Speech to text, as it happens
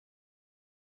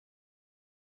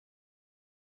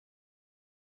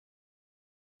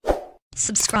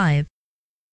subscribe.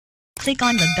 Click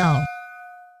on the bell.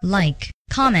 Like,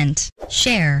 comment,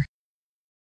 share.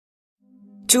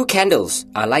 Two candles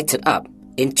are lighted up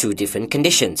in two different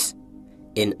conditions,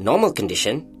 in normal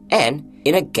condition and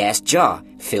in a gas jar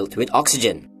filled with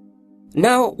oxygen.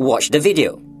 Now watch the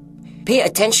video. Pay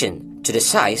attention to the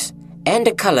size and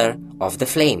the color of the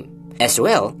flame, as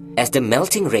well as the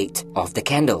melting rate of the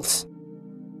candles.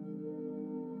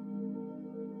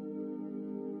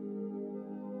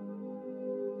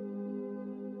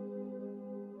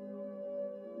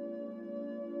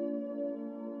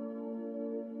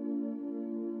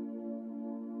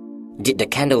 Did the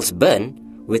candles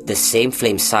burn with the same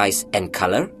flame size and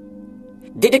color?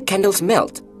 Did the candles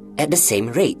melt at the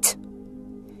same rate?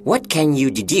 What can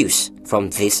you deduce from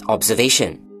this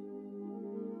observation?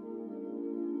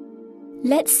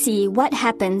 Let's see what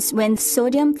happens when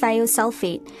sodium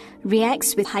thiosulfate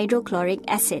reacts with hydrochloric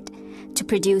acid to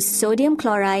produce sodium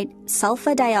chloride,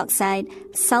 sulfur dioxide,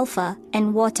 sulfur,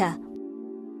 and water.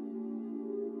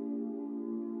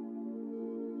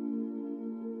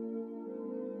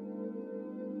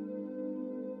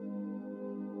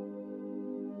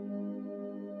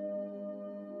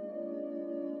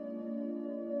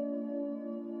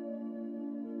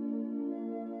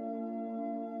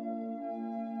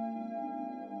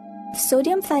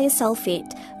 Sodium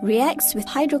thiosulfate reacts with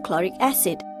hydrochloric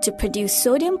acid to produce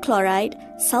sodium chloride,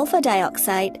 sulfur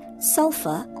dioxide,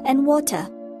 sulfur, and water.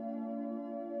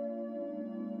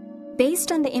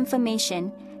 Based on the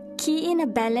information, key in a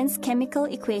balanced chemical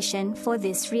equation for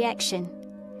this reaction.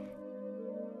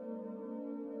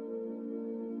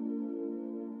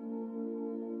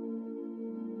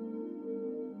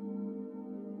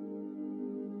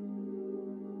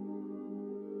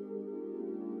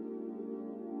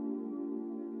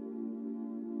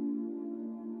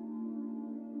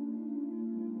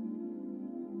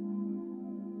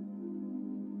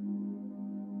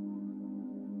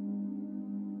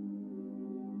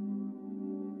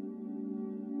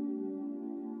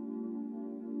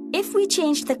 If we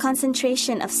change the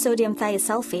concentration of sodium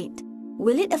thiosulfate,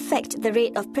 will it affect the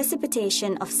rate of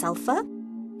precipitation of sulfur?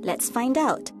 Let's find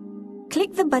out.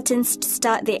 Click the buttons to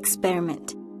start the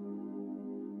experiment.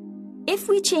 If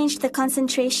we change the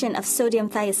concentration of sodium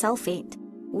thiosulfate,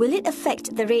 will it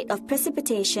affect the rate of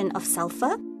precipitation of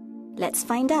sulfur? Let's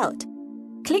find out.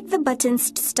 Click the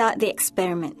buttons to start the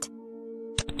experiment.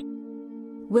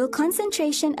 Will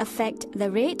concentration affect the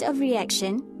rate of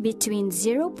reaction between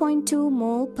 0.2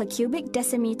 mole per cubic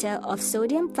decimeter of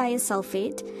sodium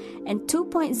thiosulfate and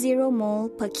 2.0 mole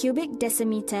per cubic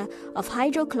decimeter of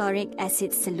hydrochloric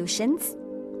acid solutions?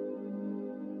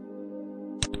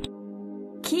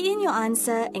 Key in your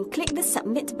answer and click the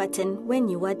Submit button when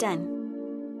you are done.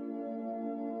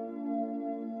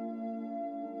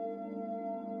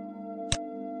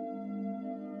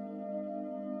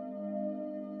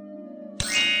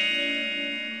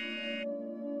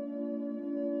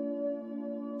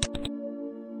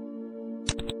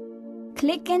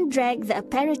 Click and drag the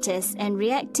apparatus and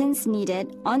reactants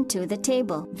needed onto the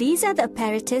table. These are the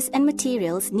apparatus and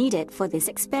materials needed for this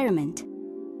experiment.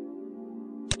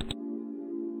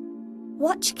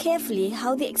 Watch carefully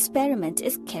how the experiment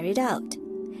is carried out.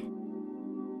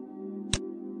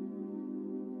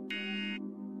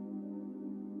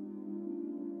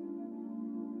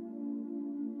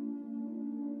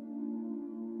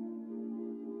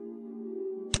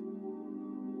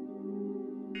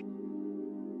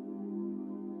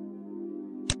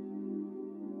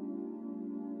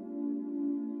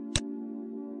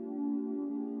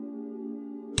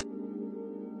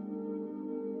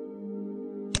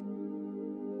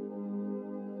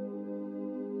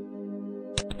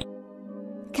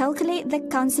 Calculate the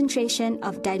concentration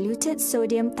of diluted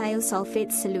sodium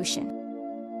thiosulfate solution.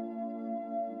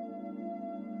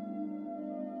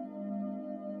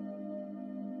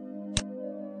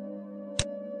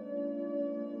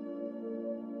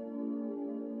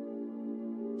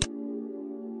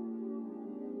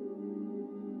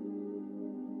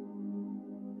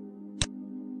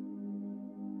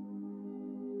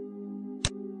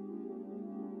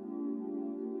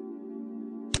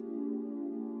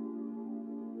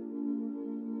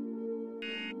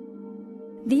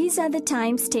 These are the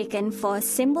times taken for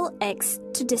symbol X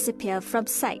to disappear from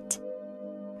sight.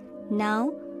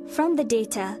 Now, from the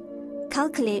data,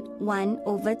 calculate 1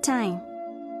 over time.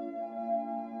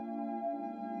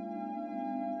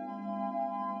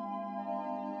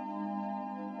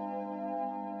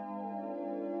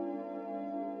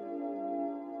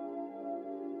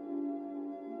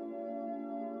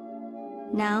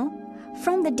 Now,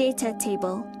 from the data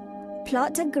table,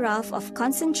 plot a graph of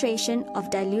concentration of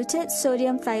diluted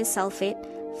sodium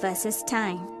thiosulfate versus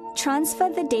time. Transfer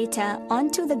the data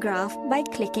onto the graph by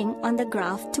clicking on the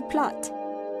graph to plot.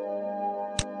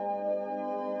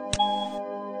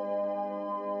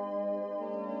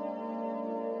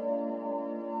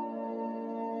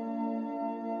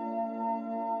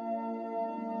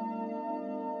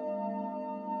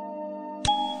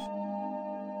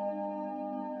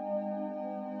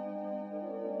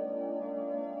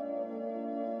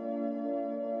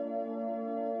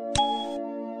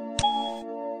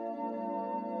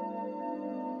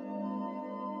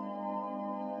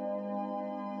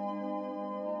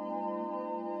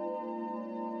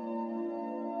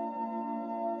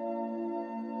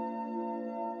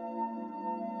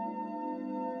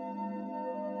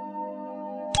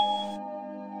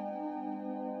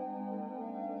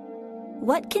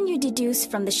 What can you deduce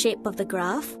from the shape of the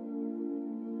graph?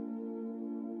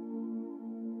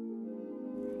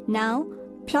 Now,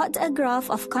 plot a graph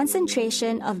of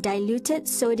concentration of diluted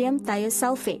sodium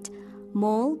thiosulfate,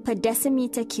 mole per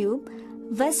decimeter cube,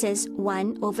 versus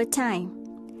 1 over time.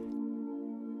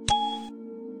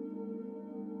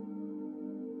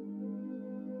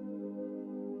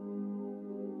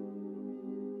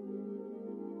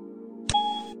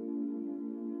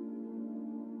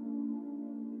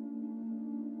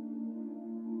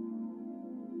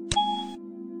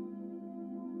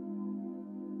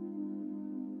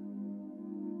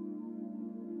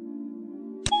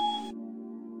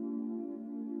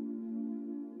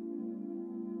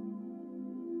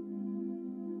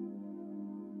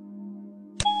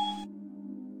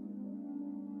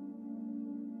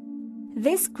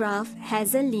 This graph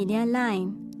has a linear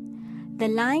line. The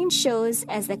line shows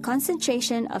as the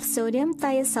concentration of sodium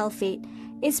thiosulfate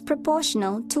is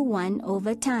proportional to 1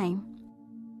 over time.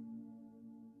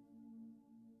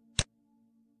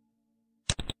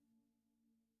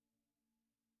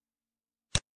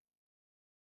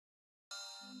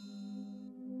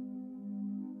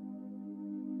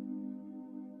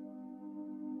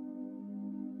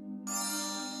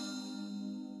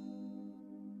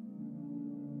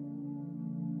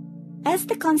 As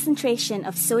the concentration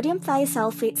of sodium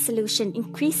thiosulfate solution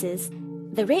increases,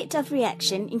 the rate of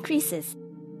reaction increases.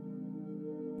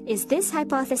 Is this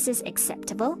hypothesis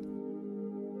acceptable?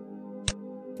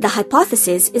 The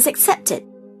hypothesis is accepted.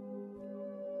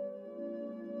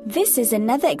 This is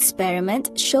another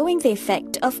experiment showing the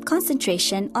effect of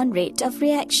concentration on rate of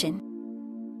reaction.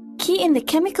 Key in the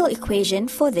chemical equation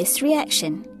for this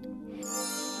reaction.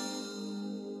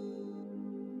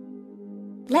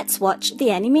 Let's watch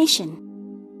the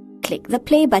animation. Click the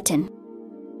play button.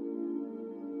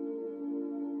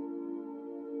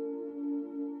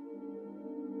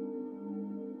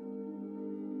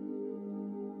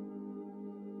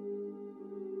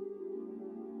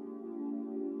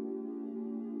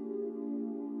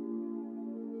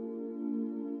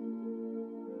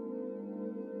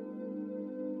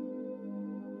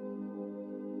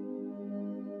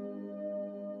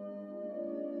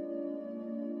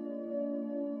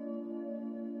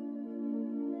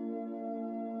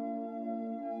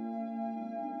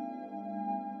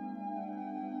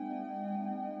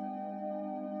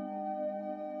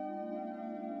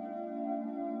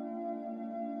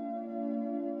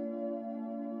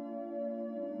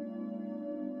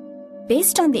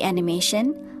 Based on the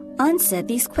animation, answer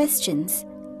these questions.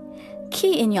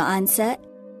 Key in your answer.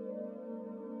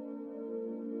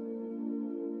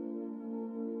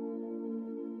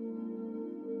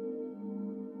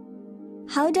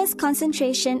 How does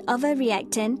concentration of a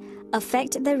reactant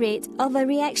affect the rate of a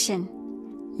reaction?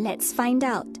 Let's find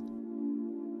out.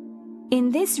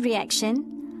 In this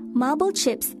reaction, marble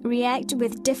chips react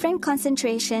with different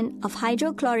concentration of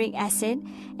hydrochloric acid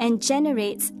and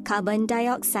generates carbon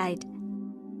dioxide.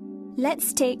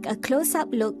 Let's take a close-up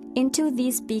look into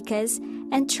these beakers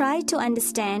and try to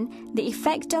understand the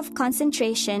effect of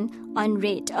concentration on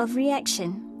rate of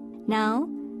reaction. Now,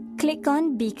 click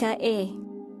on beaker A.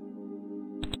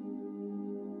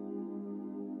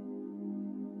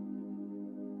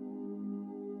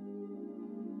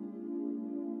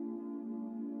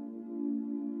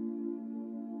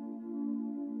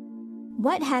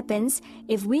 What happens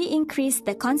if we increase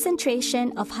the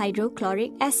concentration of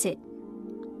hydrochloric acid?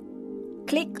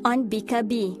 Click on beaker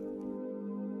B.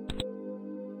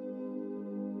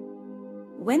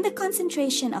 When the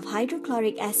concentration of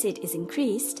hydrochloric acid is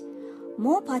increased,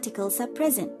 more particles are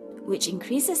present, which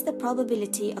increases the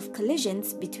probability of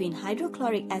collisions between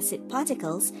hydrochloric acid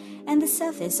particles and the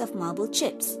surface of marble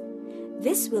chips.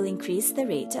 This will increase the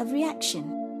rate of reaction.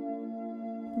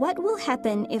 What will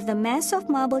happen if the mass of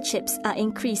marble chips are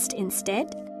increased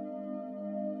instead?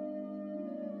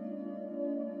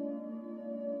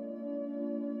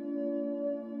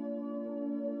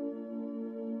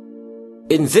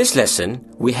 In this lesson,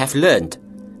 we have learned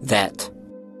that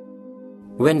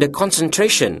when the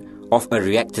concentration of a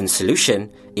reactant solution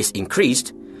is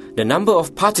increased, the number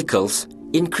of particles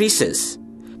increases.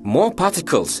 More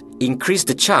particles increase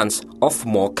the chance of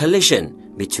more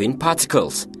collision between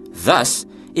particles, thus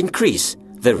increase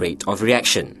the rate of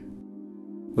reaction.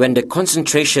 When the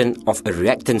concentration of a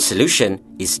reactant solution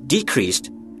is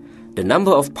decreased, the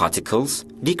number of particles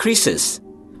decreases.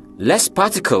 Less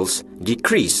particles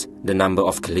decrease the number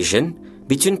of collision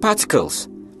between particles,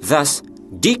 thus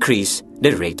decrease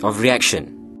the rate of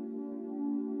reaction.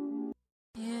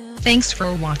 Thanks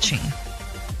for watching.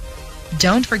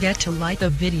 Don't forget to like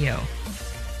the video.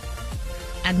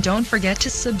 And don't forget to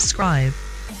subscribe.